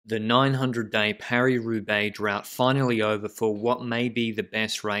The 900-day Paris-Roubaix drought finally over for what may be the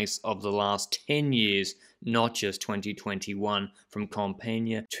best race of the last 10 years, not just 2021. From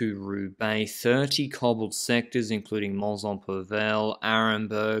Compiègne to Roubaix, 30 cobbled sectors including Mons-en-Pévèle,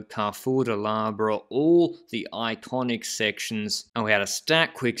 Arenberg, Carrefour de l'Arbre, all the iconic sections. And we had a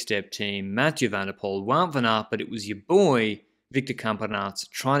stacked quickstep team, Mathieu van der Poel, Wout van Aert, but it was your boy Victor Campenaerts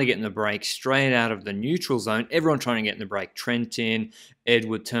trying to get in the break straight out of the neutral zone. Everyone trying to get in the break. Trentin,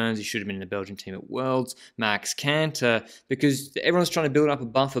 Edward Turns, he should have been in the Belgian team at Worlds, Max Canter, because everyone's trying to build up a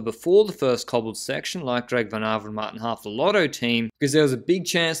buffer before the first cobbled section, like Greg Van Avermaet and half the Lotto team, because there was a big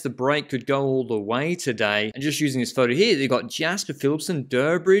chance the break could go all the way today. And just using this photo here, they've got Jasper Philipsen,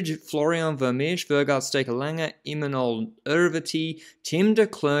 Durbridge, Florian Vermeersch, Vergaard Stekelenga, Imanol Erviti, Tim de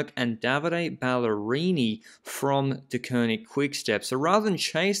Klerk, and Davide Ballerini from De Koning Quickstep. So rather than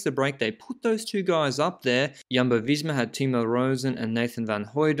chase the break, they put those two guys up there. Jumbo-Visma had Timo Rosen and Nathan van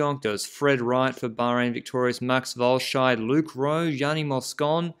Hooijdonk. There was Fred Wright for Bahrain Victorious, Max Walscheid, Luke Rowe, Yanni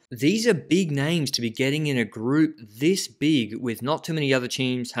Moscon. These are big names to be getting in a group this big with not too many other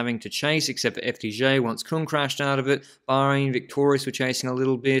teams having to chase except for FDJ once Kuhn crashed out of it. Bahrain Victorious were chasing a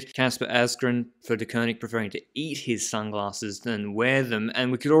little bit. Casper Asgreen for De Koning preferring to eat his sunglasses than wear them.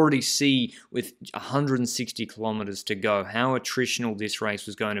 And we could already see with 160 kilometers to go how attritional this race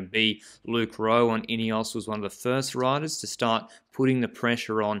was going to be. Luke Rowe on Ineos was one of the first riders to start putting the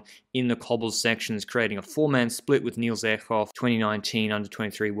pressure on in the cobble sections, creating a four-man split with Niels Eekhoff, 2019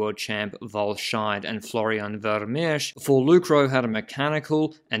 Under-23 World Champ Walscheid and Florian Vermeersch. Before Luke Rowe had a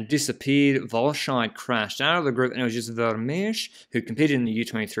mechanical and disappeared, Walscheid crashed out of the group, and it was just Vermeersch who competed in the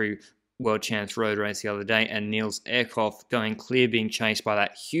U23 World Champs road race the other day, and Niels Eekhoff going clear, being chased by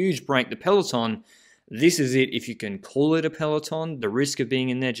that huge break. The peloton, this is it, if you can call it a peloton. The risk of being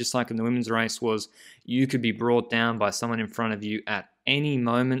in there, just like in the women's race, was you could be brought down by someone in front of you at any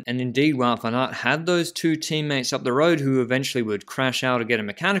moment. And indeed, Wout van Aert had those two teammates up the road who eventually would crash out or get a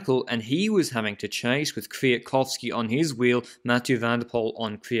mechanical, and he was having to chase with Kwiatkowski on his wheel, Mathieu van der Poel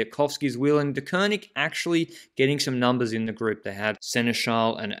on Kwiatkowski's wheel, and De Koning actually getting some numbers in the group. They had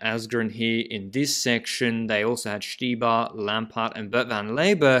Seneschal and Asgreen here in this section. They also had Stibar, Lampard, and Bert van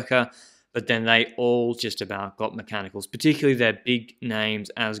Leeuwenberger. But then they all just about got mechanicals, particularly their big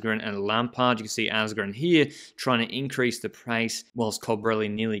names, Asgreen and Lampard. You can see Asgreen here trying to increase the pace, whilst Colbrelli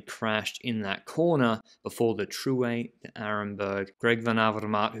nearly crashed in that corner before the Trouet to Arenberg. Greg Van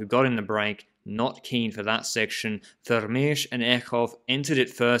Avermaet, who got in the break, not keen for that section. Vermeersch and Eekhoff entered it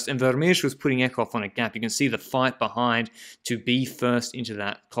first, and Vermeersch was putting Eekhoff on a gap. You can see the fight behind to be first into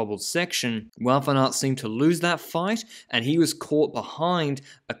that cobbled section. Wout van Aert seemed to lose that fight, and he was caught behind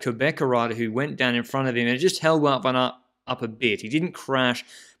a Quebecer rider who went down in front of him, and it just held Wout van Aert up a bit. He didn't crash,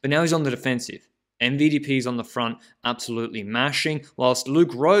 but now he's on the defensive. MVDP's on the front, absolutely mashing, whilst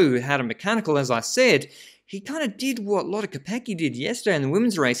Luke Rowe, who had a mechanical, as I said, he kind of did what Lotto Kopecky did yesterday in the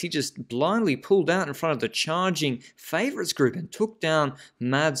women's race. He just blindly pulled out in front of the charging favourites group and took down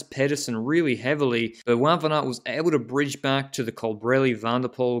Mads Pedersen really heavily. But Wout van Aert was able to bridge back to the Colbrelli Van der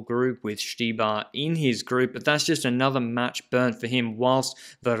Poel group with Stibar in his group. But that's just another match burnt for him, whilst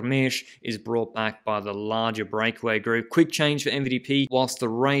Vermeersch is brought back by the larger breakaway group. Quick change for MVDP. Whilst the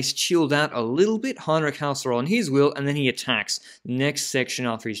race chilled out a little bit, Heinrich Hausler on his wheel, and then he attacks. Next section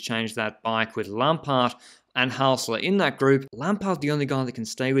after he's changed that bike with Lampard and Hausler in that group. Lampard's the only guy that can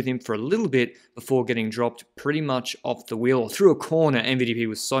stay with him for a little bit before getting dropped pretty much off the wheel or through a corner. MVDP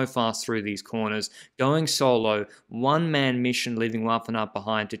was so fast through these corners, going solo, one-man mission, leaving Wout van Aert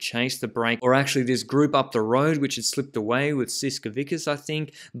behind to chase the break, or actually this group up the road, which had slipped away with Siska Vickers, I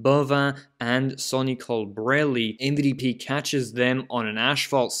think, Bovin and Sonny Colbrelli. MVDP catches them on an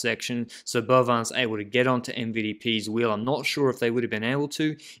asphalt section, so Bovin's able to get onto MVDP's wheel. I'm not sure if they would have been able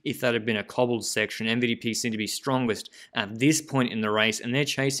to if that had been a cobbled section. MVDP seem to be strongest at this point in the race, and they're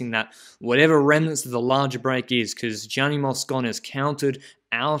chasing that whatever remnants of the larger break is, because Gianni Moscon is countered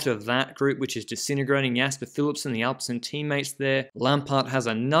out of that group, which is disintegrating. Jasper Philipsen, the Alpecin teammates there. Lampard has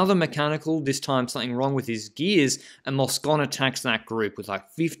another mechanical, this time something wrong with his gears, and Moscon attacks that group with like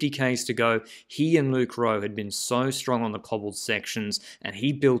 50 Ks to go. He and Luke Rowe had been so strong on the cobbled sections, and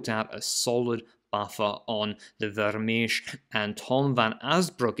he built out a solid buffer on the Vermeersch and Tom van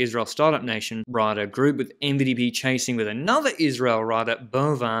Asbroek Israel Startup Nation rider group, with MVDP chasing with another Israel rider,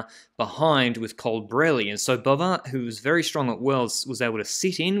 Bovin, behind with Colbrelli. And so Bovin, who was very strong at Worlds, was able to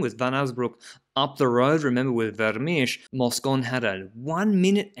sit in with Van Asbroek up the road, remember with Vermeersch, Moscon had a 1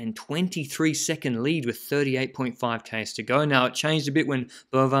 minute and 23 second lead with 38.5 k's to go. Now it changed a bit when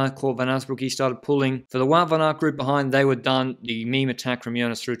Bovin caught Van Asbrook. He started pulling. For the Wout van Aert group behind, they were done. The meme attack from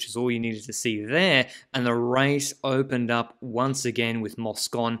Jonas Ruch is all you needed to see there. And the race opened up once again with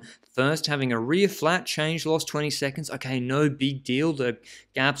Moscon first having a rear flat change, lost 20 seconds. Okay, no big deal. The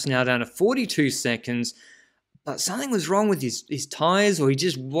gap's now down to 42 seconds. But something was wrong with his tyres, or he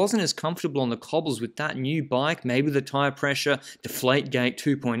just wasn't as comfortable on the cobbles with that new bike. Maybe the tyre pressure, Deflategate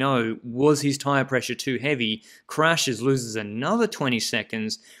 2.0, was his tyre pressure too heavy? Crashes, loses another 20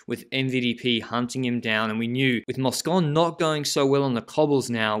 seconds with MVDP hunting him down. And we knew with Moscon not going so well on the cobbles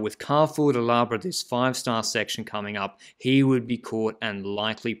now, with Carrefour de l'Arbre, this 5-star section coming up, he would be caught and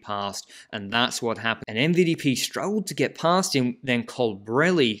likely passed. And that's what happened. And MVDP struggled to get past him. Then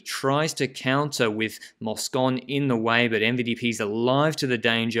Colbrelli tries to counter with Moscon in the way, but MVDP's alive to the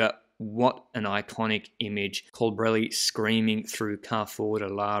danger. What an iconic image. Colbrelli screaming through Carrefour de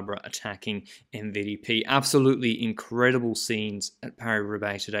l'Arbre, attacking MVDP. Absolutely incredible scenes at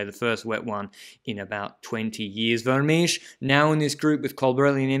Paris-Roubaix today. The first wet one in about 20 years. Vermeersch now in this group with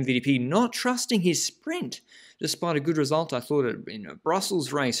Colbrelli and MVDP, not trusting his sprint. Despite a good result, I thought in a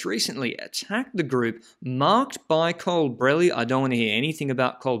Brussels race recently, attacked the group, marked by Colbrelli. I don't want to hear anything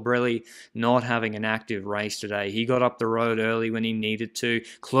about Colbrelli not having an active race today. He got up the road early when he needed to,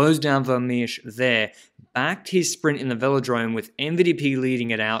 closed down Vermeersch there, backed his sprint in the velodrome with MVDP leading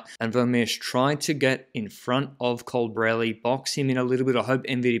it out, and Vermeersch tried to get in front of Colbrelli, box him in a little bit. I hope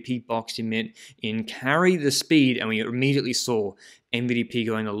MVDP boxed him in, carry the speed, and we immediately saw MVDP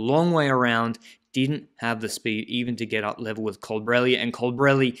going a long way around, didn't have the speed even to get up level with Colbrelli, and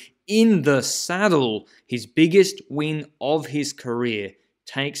Colbrelli in the saddle, his biggest win of his career,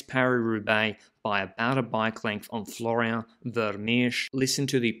 takes Paris-Roubaix by about a bike length on Florian Vermeersch. Listen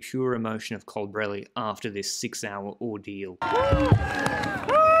to the pure emotion of Colbrelli after this 6-hour ordeal.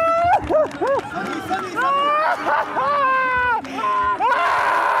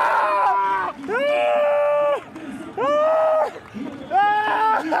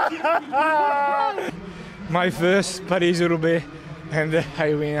 My first Paris-Roubaix, and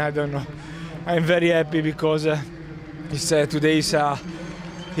I win. I don't know. I'm very happy because today is a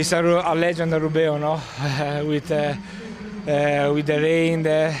legend of Roubaix, no? With the rain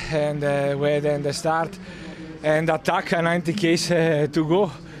and the weather and the start, and attack 90 k's to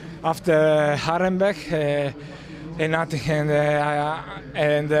go after Harrenbeck and nothing.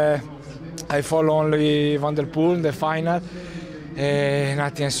 And I follow only Van der Poel in the final.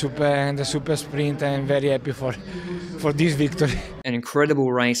 Nothing super sprint. I'm very happy for this victory. An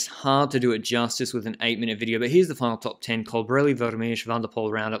incredible race, hard to do it justice with an 8-minute video, but here's the final top 10. Colbrelli, Vermeersch, Van der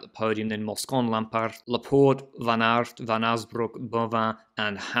Poel round up the podium, then Moscon, Lampaert, Laporte, Van Aert, Van Asbrook, Bovin,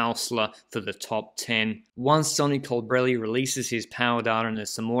 and Hausler for the top 10. Once Sonny Colbrelli releases his power data and there's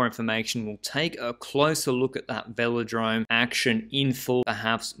some more information, we'll take a closer look at that velodrome action in full,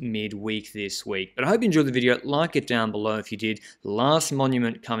 perhaps midweek this week. But I hope you enjoyed the video. Like it down below if you did. Last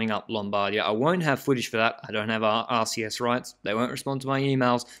monument coming up, Lombardia. I won't have footage for that. I don't have RCS rights. They won't respond to my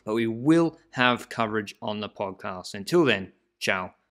emails, but we will have coverage on the podcast. Until then, ciao.